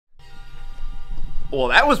Well,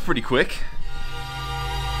 that was pretty quick.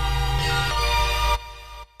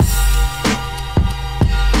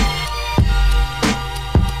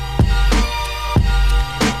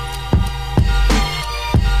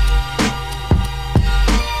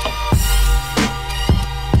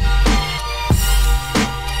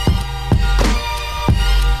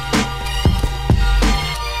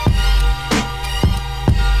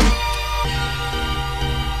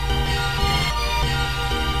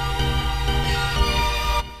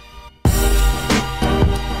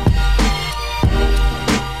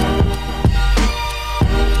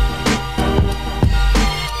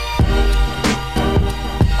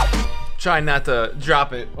 Trying not to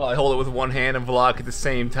drop it while I hold it with one hand and vlog at the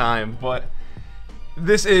same time, but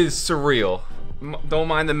this is surreal. Don't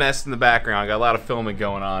mind the mess in the background. I got a lot of filming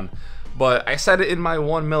going on, but I said it in my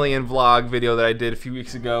 1 million vlog video that I did a few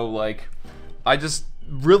weeks ago. Like, I just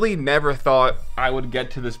really never thought I would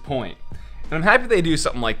get to this point, and I'm happy they do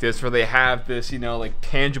something like this where they have this, you know, like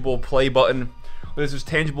tangible play button. There's this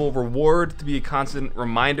tangible reward to be a constant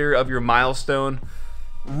reminder of your milestone.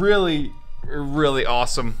 Really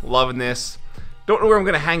awesome. Loving this. Don't know where I'm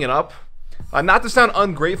gonna hang it up. Not to sound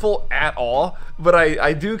ungrateful at all, but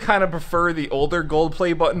I do kind of prefer the older gold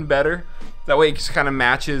play button better. That way it just kind of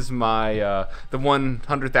matches my the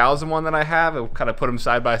 100,000 one that I have. I'll kind of put them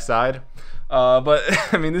side by side. But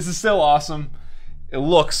I mean, this is still awesome. It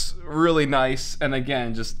looks really nice, and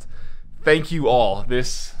again, just thank you all.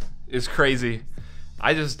 This is crazy.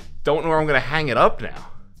 I just don't know where I'm gonna hang it up now.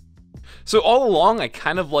 So all along, I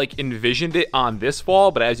kind of like envisioned it on this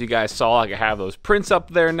wall, but as you guys saw, like, I have those prints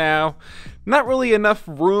up there now. Not really enough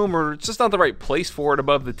room, or it's just not the right place for it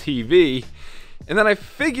above the TV. And then I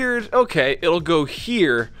figured, okay, it'll go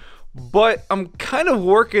here, but I'm kind of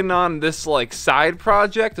working on this like side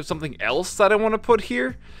project of something else that I want to put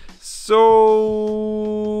here. So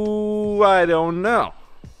I don't know.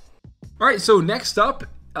 All right, so next up,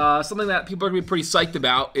 something that people are gonna be pretty psyched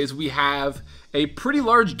about is we have a pretty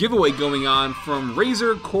large giveaway going on from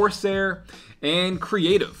Razer, Corsair, and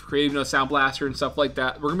Creative, you know, Sound Blaster and stuff like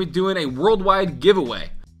that. We're gonna be doing a worldwide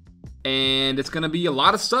giveaway, and it's gonna be a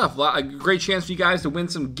lot of stuff. A great chance for you guys to win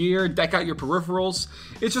some gear, deck out your peripherals.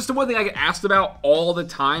 It's just the one thing I get asked about all the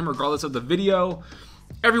time, regardless of the video.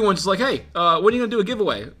 Everyone's just like, hey, when are you gonna do a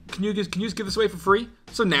giveaway? Can you just give this away for free?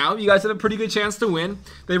 So now you guys have a pretty good chance to win.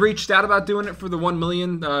 They reached out about doing it for the 1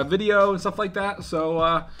 million video and stuff like that.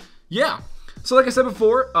 So yeah. So like I said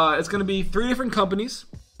before, it's gonna be 3 different companies.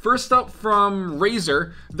 First up, from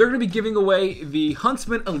Razer, they're going to be giving away the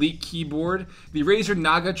Huntsman Elite keyboard, the Razer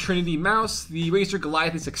Naga Trinity mouse, the Razer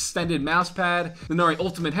Goliathus extended mousepad, the Nori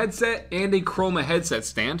Ultimate headset, and a Chroma headset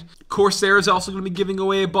stand. Corsair is also going to be giving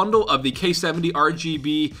away a bundle of the K70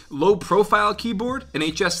 RGB low profile keyboard, an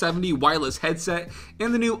HS70 wireless headset,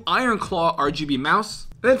 and the new Iron Claw RGB mouse.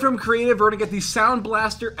 Then from Creative, we're going to get the Sound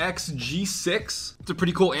Blaster X G6. It's a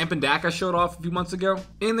pretty cool amp and DAC I showed off a few months ago.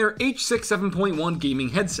 And their H6 7.1 gaming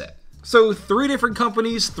headset. So 3 different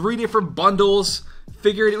companies, 3 different bundles.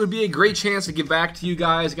 Figured it would be a great chance to give back to you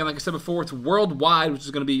guys. Again, like I said before, it's worldwide, which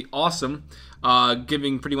is going to be awesome.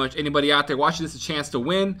 Giving pretty much anybody out there watching this a chance to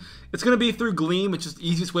win. It's going to be through Gleam. It's just the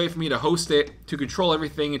easiest way for me to host it, to control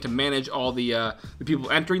everything, and to manage all the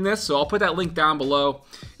people entering this. So I'll put that link down below.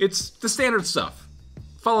 It's the standard stuff.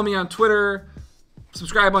 Follow me on Twitter,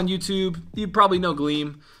 subscribe on YouTube. You probably know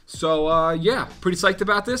Gleam. So yeah, pretty psyched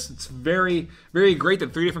about this. It's very, very great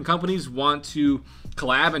that 3 different companies want to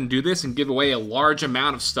collab and do this and give away a large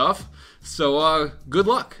amount of stuff. So good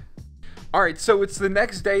luck. All right, so it's the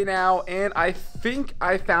next day now, and I think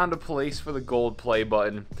I found a place for the gold play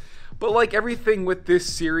button. But like everything with this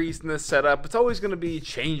series and this setup, it's always going to be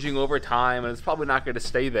changing over time, and it's probably not going to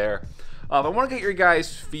stay there. I want to get your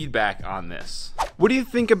guys' feedback on this. What do you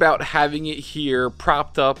think about having it here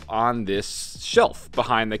propped up on this shelf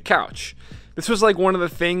behind the couch? This was like one of the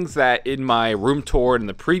things that in my room tour in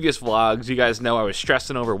the previous vlogs, you guys know I was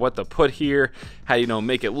stressing over what to put here, how, you know,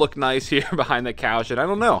 make it look nice here behind the couch, and I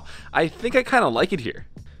don't know. I think I kind of like it here.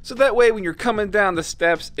 So that way when you're coming down the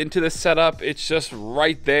steps into the setup, it's just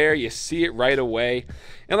right there. You see it right away.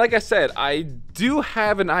 And like I said, I do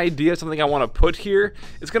have an idea of something I want to put here.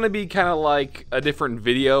 It's going to be kind of like a different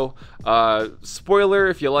video. Spoiler,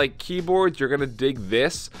 if you like keyboards, you're going to dig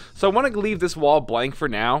this. So I want to leave this wall blank for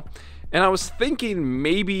now. And I was thinking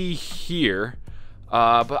maybe here.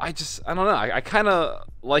 But I don't know. I kind of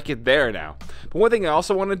like it there now. But one thing I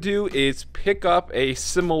also want to do is pick up a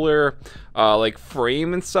similar like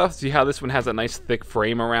frame and stuff. See how this one has a nice thick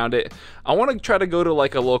frame around it. I want to try to go to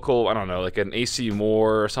like a local, I don't know, like an AC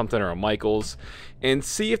Moore or something, or a Michaels, and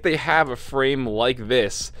see if they have a frame like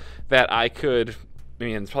this that I could, I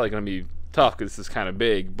mean, it's probably going to be tough because this is kind of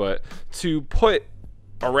big, but to put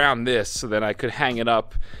around this so that I could hang it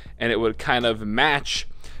up and it would kind of match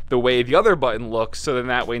the way the other button looks, so then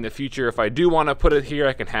that way in the future if I do want to put it here,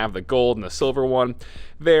 I can have the gold and the silver one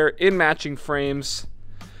there in matching frames.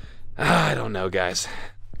 I don't know, guys.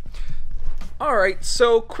 Alright,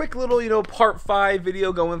 so quick little, part 5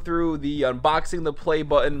 video going through the unboxing the play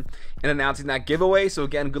button and announcing that giveaway. So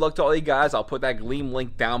again, good luck to all you guys. I'll put that Gleam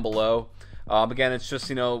link down below. Again, it's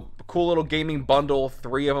just, a cool little gaming bundle,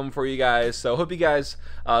 3 of them for you guys. So hope you guys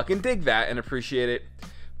can dig that and appreciate it.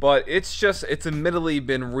 But it's admittedly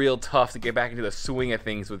been real tough to get back into the swing of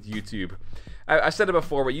things with YouTube. I said it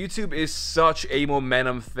before, but YouTube is such a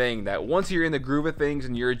momentum thing that once you're in the groove of things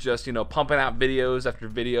and you're just, pumping out videos after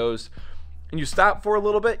videos, and you stop for a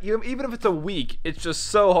little bit, even if it's a week, it's just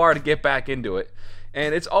so hard to get back into it.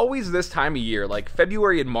 And it's always this time of year, like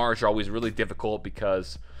February and March are always really difficult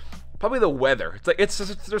because probably the weather. It's like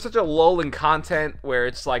there's such a lull in content where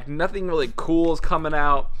it's like nothing really cool is coming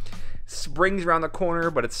out. Spring's around the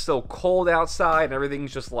corner, but it's still cold outside and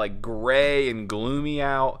everything's just like gray and gloomy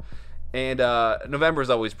out. And November is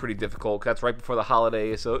always pretty difficult because that's right before the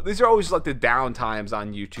holidays. So these are always like the down times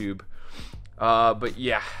on YouTube. But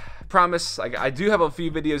yeah, promise, I do have a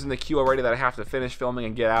few videos in the queue already that I have to finish filming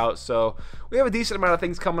and get out. So we have a decent amount of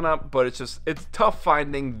things coming up, but it's tough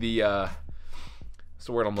finding the what's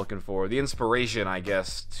the word I'm looking for? The inspiration, I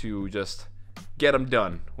guess, to just get them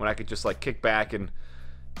done when I could just like kick back and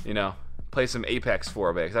play some Apex for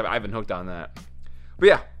a bit, because I've been hooked on that. But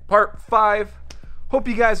yeah, part 5. Hope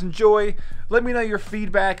you guys enjoy. Let me know your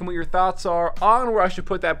feedback and what your thoughts are on where I should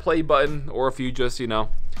put that play button, or if you just,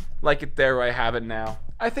 like it there where I have it now.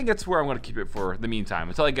 I think that's where I'm going to keep it for the meantime,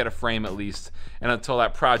 until I get a frame at least, and until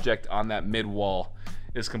that project on that mid wall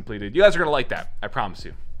is completed. You guys are going to like that, I promise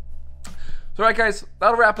you. So alright guys,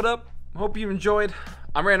 that'll wrap it up. Hope you enjoyed.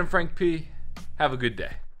 I'm randomfrankp. Have a good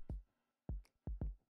day.